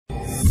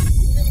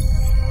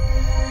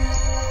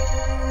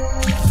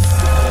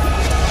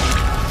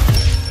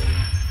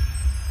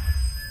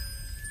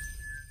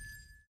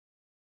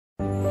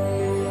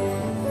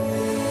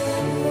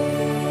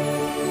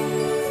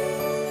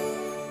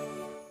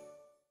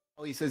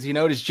He says, you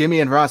notice Jimmy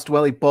and Ross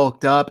Dwelly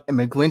bulked up, and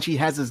McGlinchey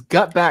has his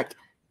gut back.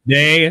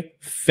 They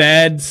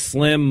fed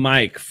Slim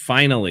Mike.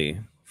 Finally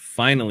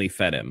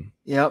fed him.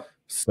 Yep.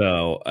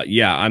 So,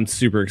 yeah, I'm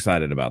super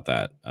excited about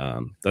that.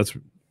 That's,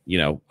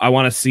 I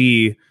want to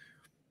see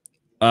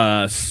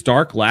a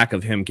stark lack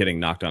of him getting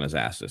knocked on his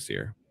ass this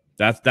year.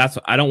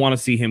 I don't want to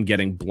see him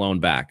getting blown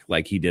back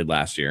like he did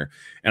last year.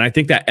 And I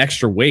think that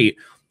extra weight,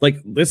 like,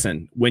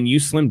 listen, when you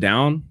slim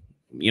down,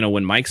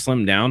 when Mike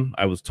slimmed down,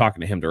 I was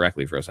talking to him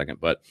directly for a second,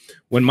 but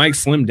when Mike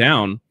slimmed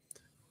down,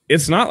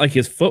 it's not like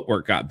his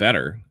footwork got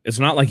better. It's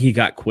not like he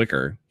got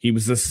quicker. He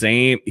was the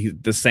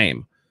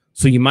same.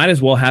 So you might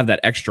as well have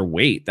that extra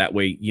weight. That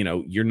way,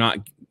 you're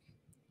not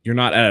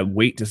at a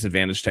weight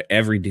disadvantage to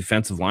every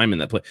defensive lineman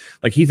that play.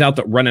 Like, he's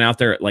running out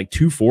there at like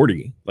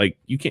 240. Like,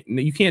 you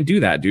can't do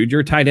that, dude.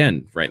 You're a tight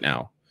end right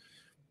now.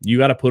 You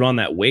got to put on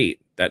that weight,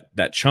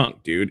 that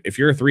chunk, dude. If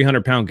you're a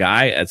 300-pound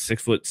guy at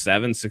 6'7",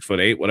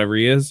 6'8", whatever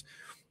he is,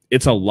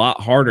 it's a lot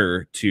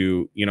harder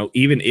to,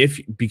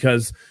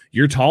 because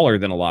you're taller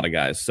than a lot of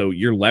guys. So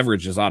your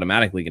leverage is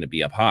automatically going to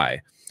be up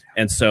high.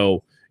 And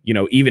so,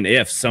 even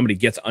if somebody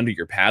gets under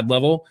your pad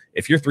level,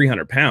 if you're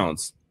 300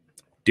 pounds,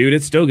 dude,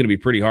 it's still going to be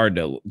pretty hard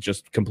to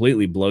just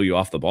completely blow you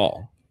off the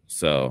ball.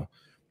 So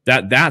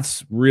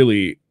that's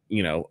really,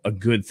 a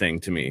good thing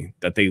to me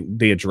that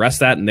they addressed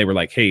that. And they were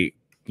like, hey,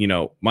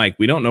 Mike,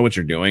 we don't know what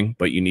you're doing,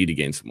 but you need to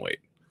gain some weight.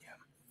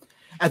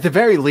 At the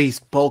very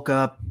least, bulk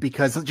up,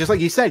 because just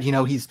like you said,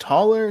 he's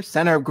taller,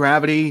 center of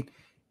gravity,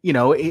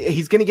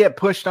 he's going to get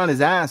pushed on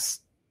his ass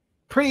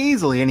pretty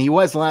easily. And he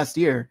was last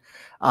year.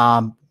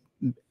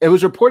 It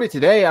was reported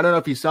today, I don't know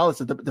if you saw this,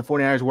 that the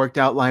 49ers worked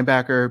out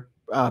linebacker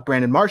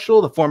Brandon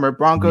Marshall, the former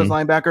Broncos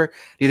linebacker. Do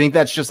you think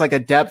that's just like a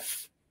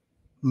depth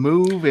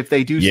move if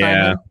they do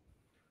sign him?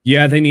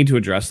 Yeah, they need to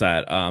address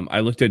that. I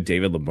looked at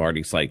David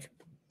Lombardi's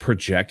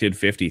projected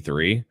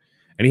 53,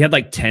 and he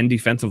had 10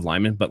 defensive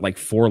linemen, but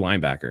 4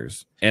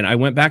 linebackers. And I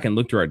went back and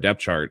looked through our depth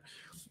chart.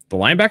 The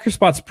linebacker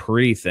spot's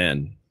pretty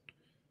thin.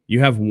 You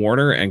have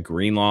Warner and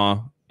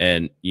Greenlaw,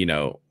 and you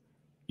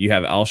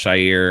have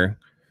Al-Shaair,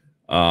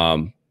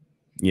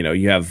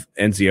 you have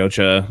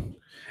Nziocha,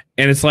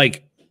 and it's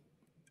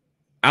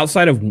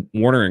outside of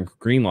Warner and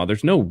Greenlaw,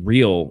 there's no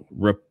real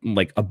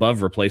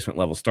above replacement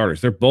level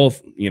starters. They're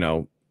both,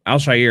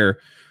 Al-Shaair,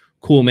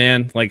 cool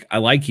man, I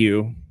like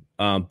you,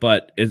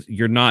 but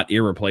you're not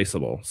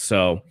irreplaceable.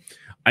 So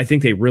I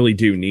think they really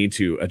do need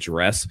to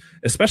address,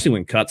 especially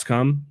when cuts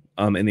come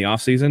in the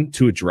offseason,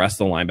 to address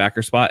the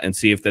linebacker spot and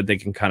see if they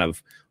can kind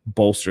of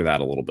bolster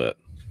that a little bit.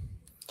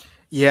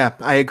 Yeah,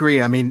 I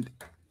agree. I mean,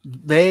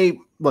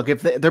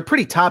 if they're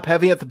pretty top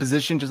heavy at the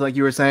position, just like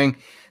you were saying.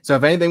 So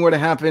if anything were to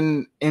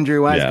happen injury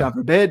wise, God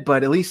forbid,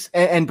 but at least,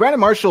 and Brandon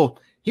Marshall,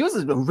 he was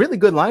a really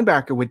good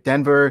linebacker with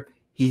Denver.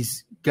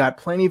 He's got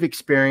plenty of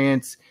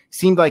experience.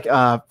 Seemed like, if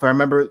I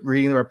remember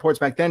reading the reports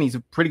back then, he's a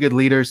pretty good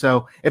leader.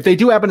 So if they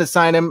do happen to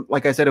sign him,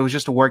 like I said, it was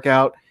just a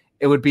workout.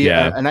 It would be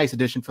a nice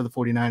addition for the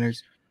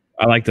 49ers.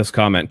 I like this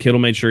comment. Kittle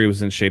made sure he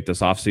was in shape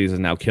this offseason.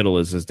 Now Kittle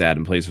is his dad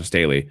and plays for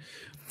Staley.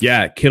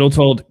 Yeah, Kittle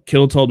told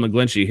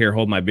McGlinchey, here,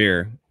 hold my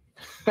beer.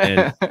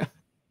 And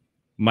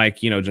Mike,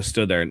 just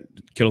stood there.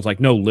 Kittle's like,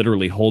 no,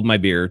 literally hold my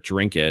beer,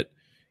 drink it,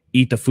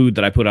 eat the food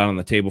that I put out on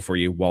the table for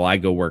you while I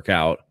go work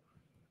out.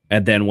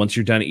 And then once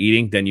you're done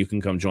eating, then you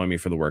can come join me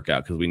for the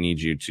workout, because we need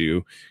you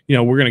to,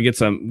 we're going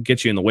to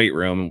get you in the weight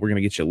room, and we're going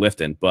to get you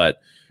lifting.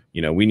 But,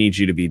 we need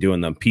you to be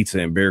doing the pizza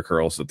and beer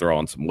curls to throw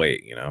on some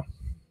weight,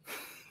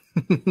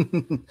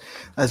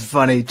 That's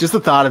funny. Just the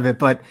thought of it.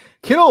 But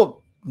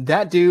Kittle,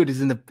 that dude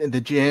is in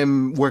the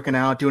gym working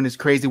out, doing his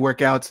crazy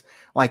workouts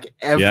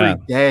every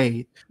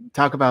day.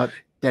 Talk about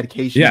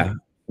dedication. Yeah.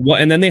 Well,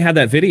 and then they had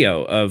that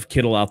video of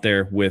Kittle out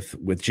there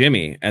with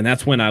Jimmy, and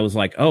that's when I was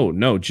like, oh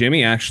no,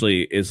 Jimmy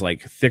actually is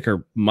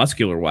thicker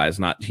muscular wise.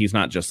 He's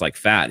not just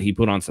fat. He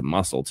put on some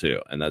muscle too,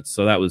 and that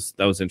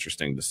was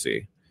interesting to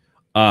see.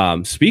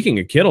 Speaking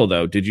of Kittle,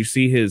 though, did you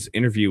see his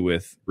interview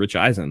with Rich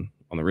Eisen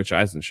on the Rich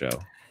Eisen show?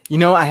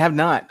 I have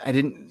not. I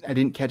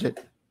didn't catch it.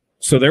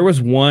 So there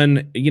was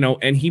one,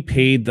 and he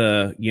paid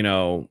the,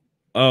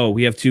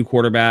 we have 2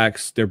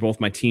 quarterbacks. They're both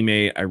my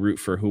teammate. I root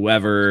for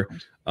whoever.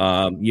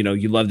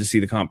 You love to see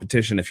the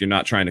competition. If you're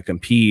not trying to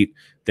compete,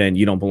 then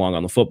you don't belong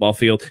on the football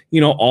field.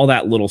 All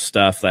that little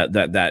stuff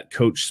that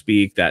coach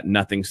speak, that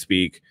nothing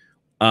speak.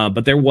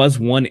 But there was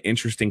one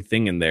interesting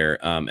thing in there.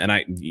 And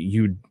I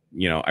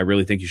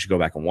really think you should go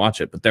back and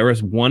watch it. But there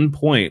was one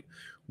point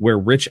where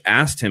Rich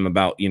asked him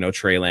about,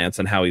 Trey Lance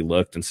and how he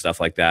looked and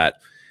stuff like that.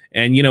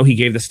 And, he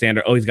gave the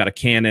standard, he's got a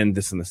cannon,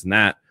 this and this and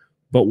that.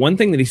 But one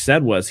thing that he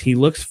said was he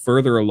looks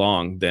further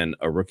along than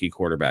a rookie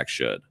quarterback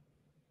should.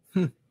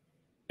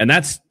 And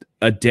that's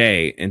a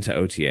day into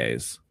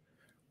OTAs.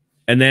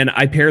 And then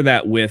I pair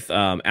that with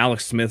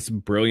Alex Smith's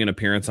brilliant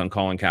appearance on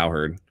Colin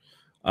Cowherd,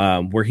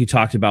 where he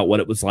talked about what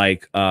it was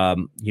like,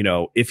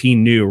 if he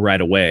knew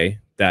right away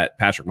that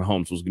Patrick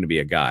Mahomes was going to be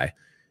a guy.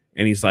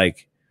 And he's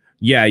like,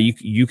 yeah,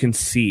 you can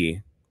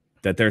see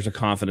that there's a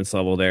confidence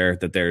level there,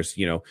 that there's,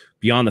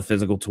 beyond the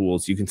physical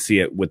tools, you can see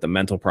it with the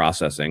mental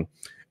processing.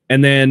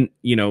 And then,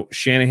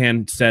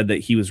 Shanahan said that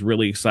he was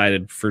really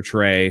excited for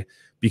Trey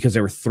because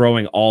they were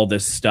throwing all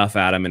this stuff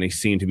at him and he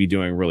seemed to be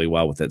doing really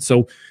well with it.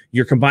 So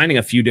you're combining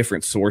a few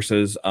different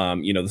sources. The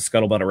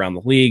scuttlebutt around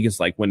the league is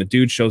like when a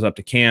dude shows up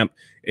to camp,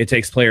 it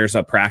takes players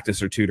a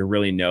practice or two to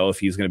really know if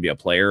he's going to be a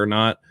player or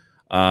not.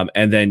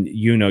 And then,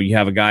 you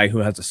have a guy who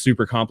has a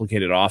super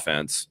complicated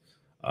offense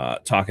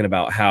talking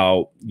about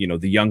how,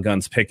 the young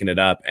guns picking it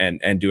up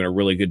and doing a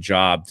really good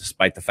job,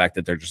 despite the fact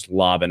that they're just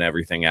lobbing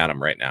everything at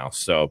him right now.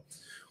 So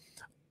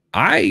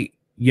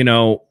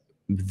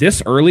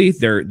this early,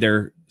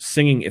 they're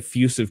singing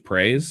effusive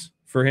praise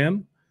for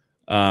him.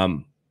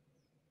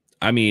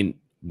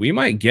 We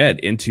might get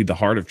into the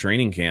heart of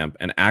training camp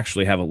and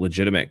actually have a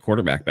legitimate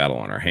quarterback battle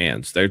on our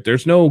hands.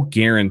 There's no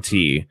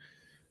guarantee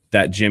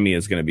that Jimmy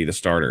is going to be the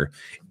starter.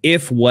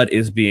 If what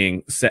is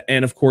being said,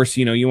 and of course,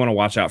 you want to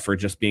watch out for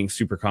just being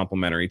super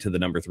complimentary to the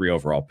number 3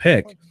 overall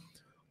pick.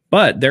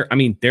 But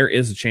there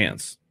is a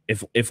chance.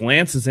 If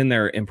Lance is in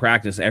there in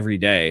practice every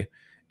day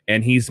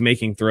and he's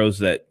making throws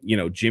that,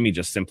 Jimmy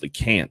just simply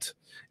can't,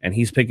 and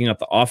he's picking up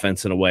the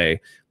offense in a way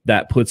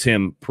that puts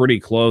him pretty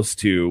close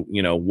to,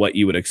 what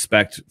you would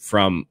expect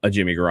from a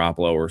Jimmy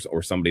Garoppolo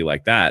or somebody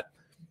like that,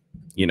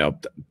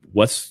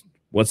 what's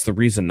the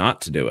reason not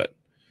to do it?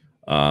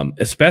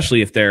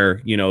 Especially if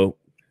they're,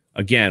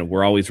 again,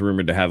 we're always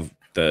rumored to have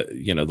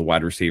the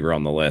wide receiver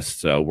on the list.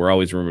 So we're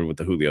always rumored with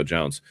the Julio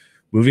Jones.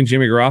 Moving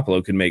Jimmy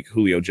Garoppolo could make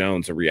Julio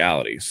Jones a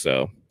reality.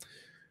 So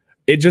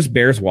it just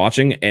bears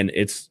watching. And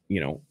it's,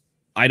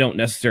 I don't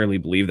necessarily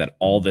believe that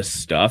all this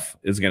stuff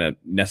is going to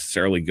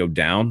necessarily go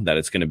down, that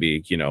it's going to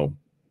be,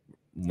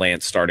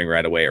 Lance starting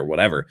right away or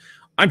whatever.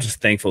 I'm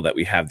just thankful that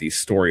we have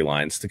these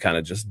storylines to kind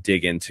of just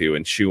dig into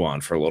and chew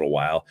on for a little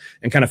while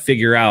and kind of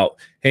figure out,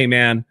 hey,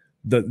 man,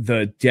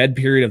 the dead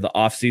period of the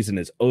offseason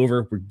is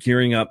over. We're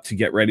gearing up to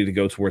get ready to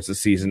go towards the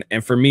season.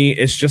 And for me,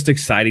 it's just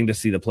exciting to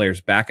see the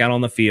players back out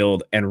on the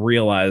field and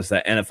realize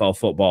that NFL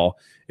football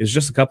is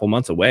just a couple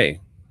months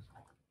away.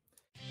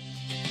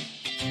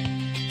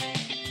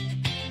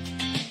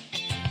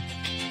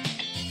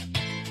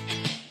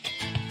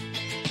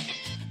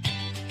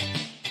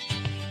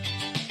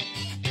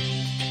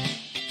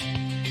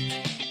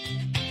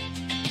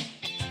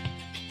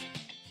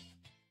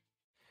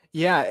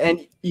 Yeah,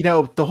 and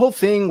the whole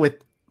thing with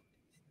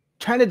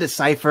trying to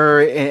decipher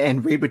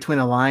and read between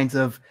the lines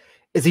of,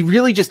 is he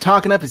really just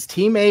talking up his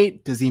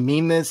teammate? Does he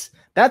mean this?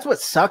 That's what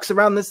sucks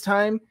around this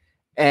time.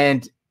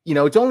 And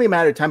it's only a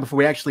matter of time before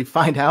we actually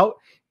find out,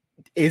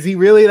 is he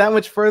really that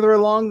much further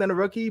along than a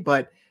rookie?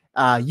 But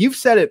you've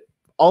said it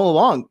all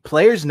along.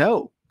 Players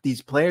know.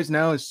 These players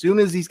know as soon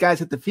as these guys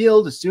hit the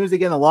field, as soon as they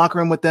get in the locker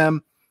room with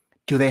them,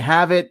 do they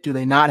have it? Do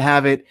they not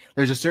have it?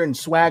 There's a certain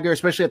swagger,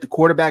 especially at the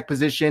quarterback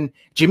position.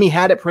 Jimmy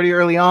had it pretty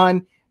early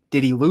on.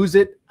 Did he lose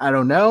it? I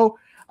don't know.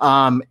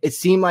 It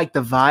seemed like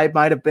the vibe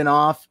might have been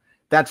off.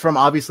 That's from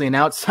obviously an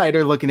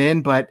outsider looking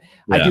in, but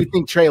yeah. I do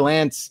think Trey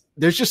Lance,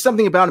 there's just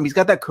something about him. He's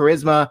got that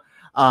charisma.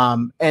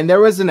 And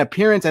there was an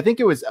appearance, I think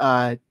it was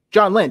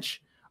John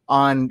Lynch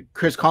on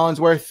Chris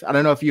Collinsworth. I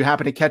don't know if you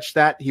happen to catch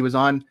that. He was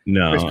on.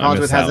 No, Chris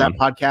Collinsworth has that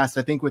podcast,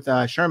 I think, with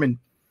Sherman.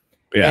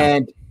 Yeah.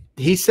 And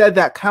he said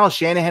that Kyle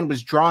Shanahan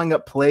was drawing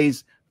up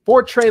plays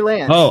for Trey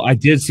Lance. Oh, I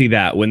did see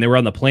that when they were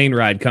on the plane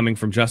ride coming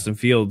from Justin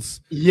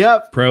Fields'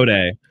 pro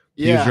day.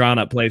 He was drawing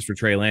up plays for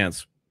Trey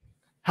Lance.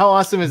 How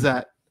awesome is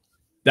that?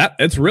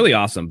 It's really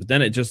awesome. But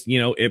then it just,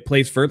 it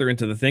plays further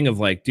into the thing of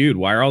like, dude,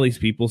 why are all these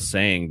people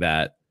saying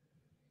that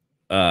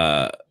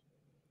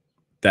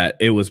that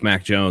it was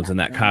Mac Jones and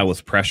that Kyle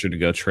was pressured to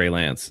go Trey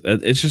Lance?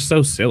 It's just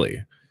so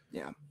silly.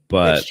 Yeah,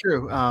 but it's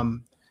true.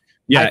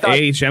 Yeah,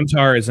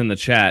 AHMTAR is in the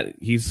chat.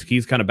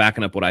 He's kind of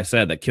backing up what I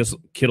said, that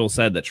Kittle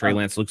said that Trey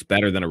Lance looks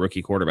better than a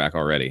rookie quarterback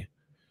already.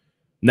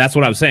 And that's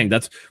what I was saying.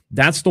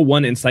 That's the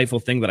one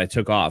insightful thing that I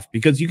took off,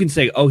 because you can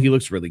say, oh, he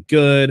looks really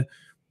good,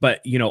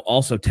 but,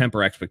 also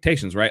temper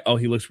expectations, right? Oh,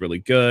 he looks really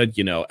good.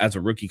 As a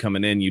rookie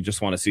coming in, you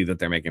just want to see that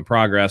they're making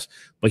progress.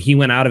 But he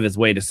went out of his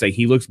way to say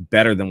he looks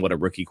better than what a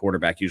rookie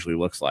quarterback usually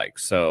looks like.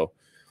 So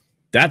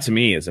that to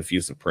me is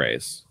effusive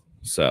praise.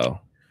 So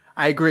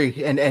I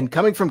agree. And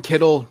coming from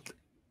Kittle,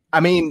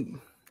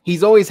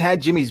 he's always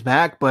had Jimmy's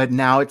back, but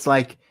now it's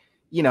like,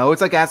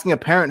 it's like asking a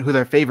parent who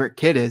their favorite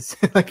kid is.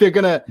 Like they're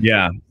gonna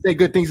say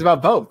good things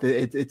about both.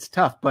 It's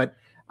tough, but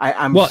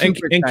I'm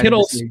super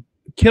excited.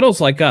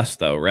 Kittle's like us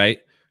though, right?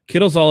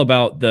 Kittle's all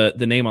about the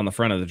name on the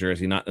front of the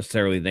jersey, not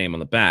necessarily the name on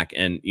the back.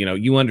 And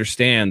you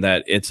understand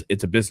that it's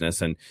a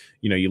business, and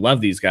you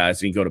love these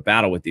guys and you go to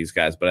battle with these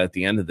guys, but at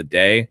the end of the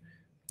day,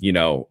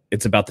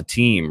 it's about the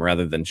team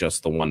rather than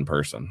just the one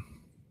person.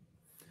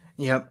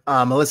 Yep.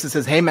 Melissa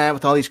says, hey, Matt,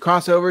 with all these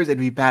crossovers, it'd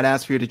be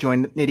badass for you to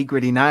join Nitty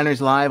Gritty Niners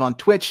live on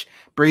Twitch.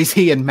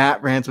 Breezy and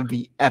Matt rants would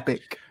be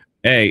epic.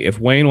 Hey, if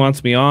Wayne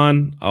wants me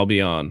on, I'll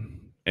be on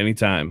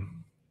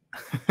anytime.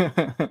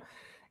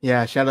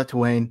 Yeah, shout out to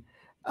Wayne.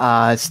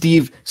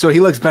 Steve, so he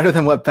looks better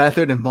than what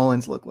Beathard and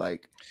Mullins look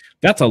like.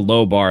 That's a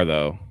low bar,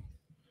 though.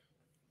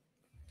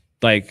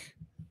 Like,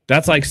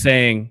 that's like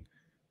saying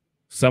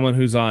someone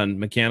who's on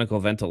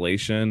mechanical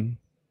ventilation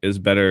is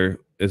better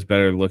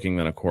looking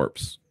than a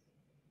corpse.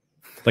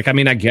 Like, I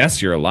mean, I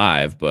guess you're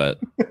alive, but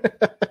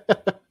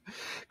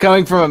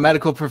coming from a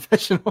medical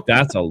professional,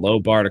 that's a low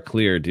bar to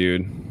clear,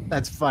 dude.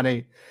 That's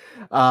funny.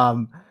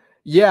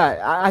 Yeah,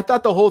 I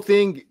thought the whole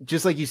thing,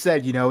 just like you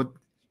said, you know,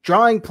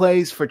 drawing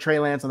plays for Trey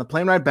Lance on the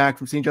plane ride back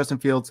from seeing Justin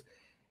Fields.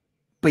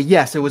 But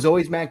yes, it was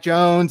always Mac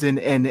Jones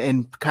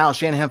and Kyle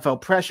Shanahan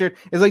felt pressured.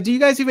 It's like, do you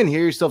guys even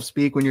hear yourself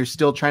speak when you're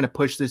still trying to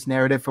push this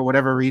narrative for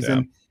whatever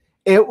reason?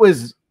 Yeah. It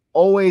was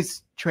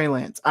always Trey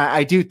Lance.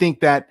 I do think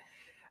that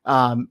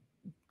the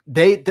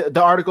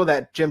article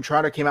that Jim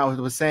Trotter came out with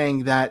was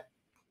saying that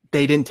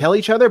they didn't tell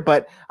each other,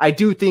 but I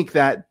do think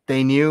that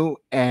they knew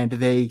and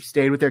they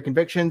stayed with their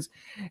convictions.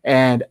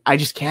 And I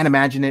just can't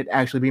imagine it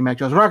actually being Mac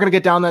Jones. We're not going to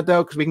get down that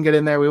though, because we can get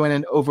in there. We went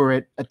in over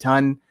it a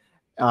ton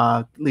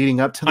leading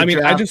up to the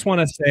draft. I just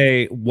want to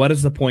say, what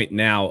is the point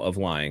now of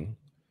lying,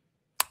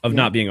 of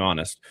not being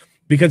honest?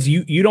 Because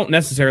you don't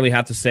necessarily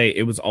have to say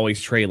it was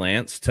always Trey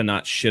Lance to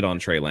not shit on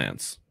Trey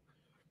Lance.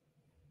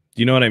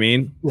 Do you know what I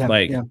mean?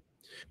 Yeah,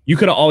 you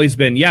could have always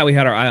been, we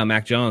had our eye on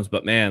Mac Jones,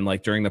 but man,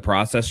 like during the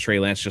process, Trey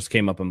Lance just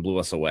came up and blew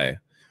us away.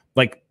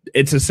 Like,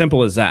 it's as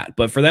simple as that.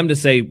 But for them to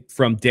say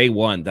from day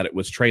one that it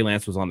was Trey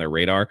Lance was on their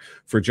radar,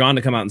 for John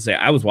to come out and say,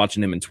 I was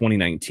watching him in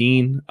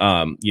 2019.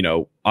 You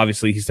know,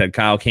 obviously he said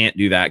Kyle can't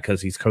do that because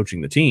he's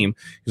coaching the team.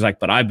 He's like,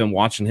 but I've been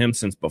watching him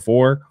since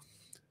before.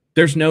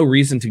 There's no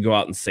reason to go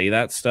out and say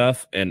that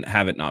stuff and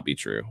have it not be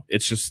true.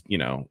 It's just, you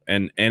know,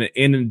 and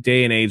in a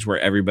day and age where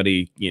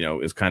everybody, you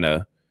know, is kind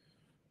of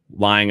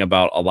lying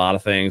about a lot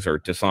of things or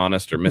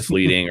dishonest or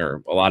misleading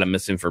or a lot of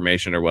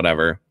misinformation or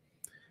whatever,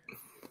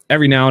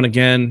 every now and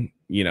again,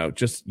 you know,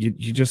 just you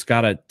just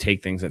got to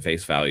take things at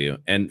face value.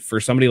 And for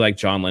somebody like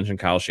John Lynch and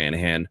Kyle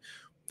Shanahan,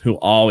 who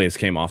always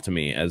came off to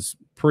me as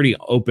pretty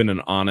open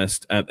and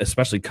honest,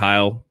 especially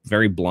Kyle,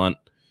 very blunt,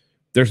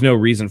 there's no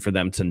reason for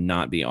them to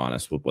not be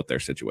honest with what their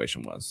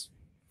situation was.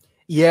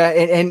 Yeah,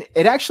 and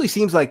it actually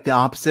seems like the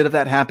opposite of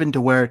that happened,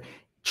 to where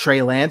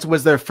Trey Lance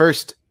was their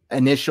first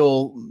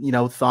initial, you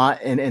know,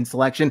 thought and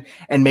selection,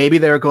 and maybe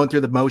they were going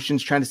through the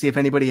motions trying to see if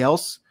anybody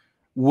else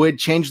would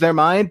change their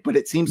mind. But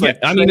it seems like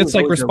I mean, it's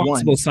like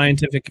responsible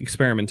scientific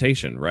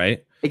experimentation,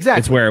 right? Exactly.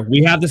 It's where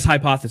we have this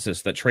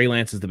hypothesis that Trey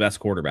Lance is the best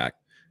quarterback.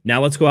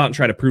 Now let's go out and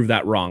try to prove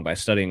that wrong by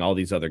studying all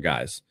these other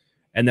guys.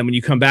 And then when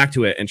you come back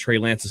to it and Trey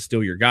Lance is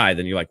still your guy,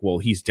 then you're like, well,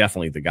 he's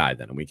definitely the guy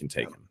then, and we can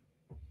take him.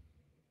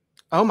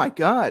 Oh my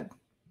God.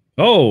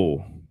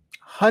 Oh,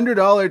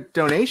 $100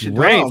 donation.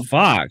 Ray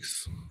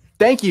Fox.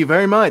 Thank you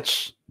very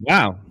much.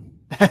 Wow.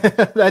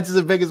 That's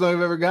the biggest one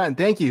we've ever gotten.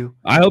 Thank you.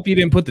 I hope you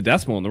didn't put the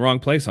decimal in the wrong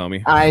place,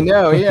 homie. I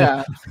know,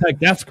 yeah. Like,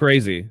 that's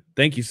crazy.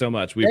 Thank you so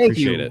much. We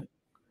appreciate it.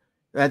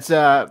 That's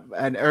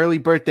an early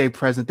birthday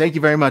present. Thank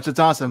you very much. It's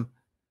awesome.